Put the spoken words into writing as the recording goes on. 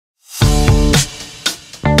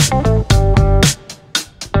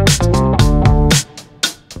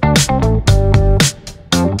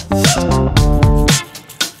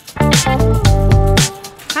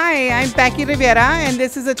Becky Rivera, and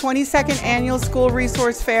this is the 22nd Annual School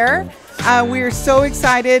Resource Fair. We are so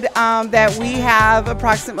excited that we have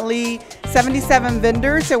approximately 77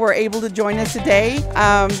 vendors that were able to join us today.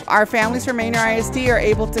 Our families from Manor ISD are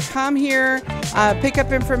able to come here, pick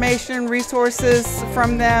up information, resources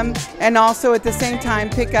from them, and also at the same time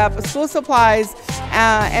pick up school supplies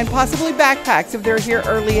and possibly backpacks if they're here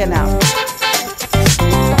early enough.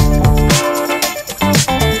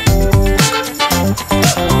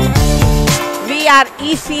 We are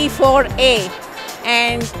EC4A,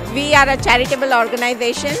 and we are a charitable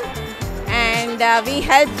organization, and we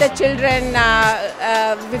help the children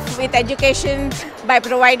with education by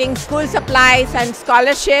providing school supplies and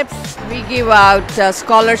scholarships. We give out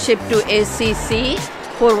scholarship to ACC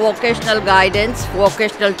for vocational guidance,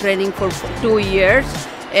 vocational training for 2 years,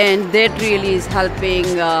 and that really is helping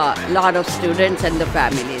a lot of students and the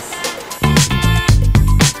families.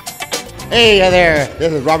 Hey there,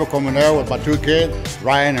 this is Robert Comanero with my 2 kids,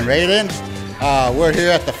 Ryan and Raiden. We're here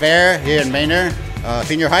at the fair here in Manor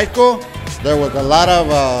Senior High School. There was a lot of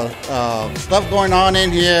stuff going on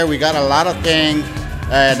in here. We got a lot of things,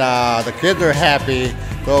 and the kids are happy.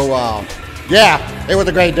 So yeah, it was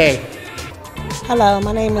a great day. Hello,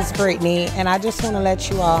 my name is Brittany, and I just want to let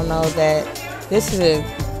you all know that this is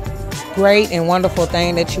a great and wonderful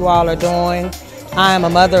thing that you all are doing. I am a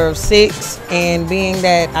mother of 6, and being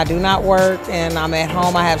that I do not work and I'm at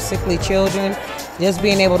home, I have sickly children, just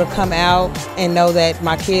being able to come out and know that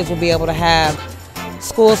my kids will be able to have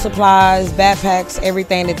school supplies, backpacks,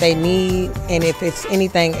 everything that they need, and if it's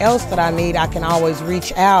anything else that I need, I can always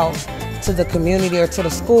reach out to the community or to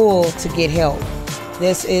the school to get help.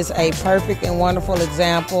 This is a perfect and wonderful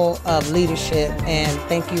example of leadership, and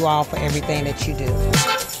thank you all for everything that you do.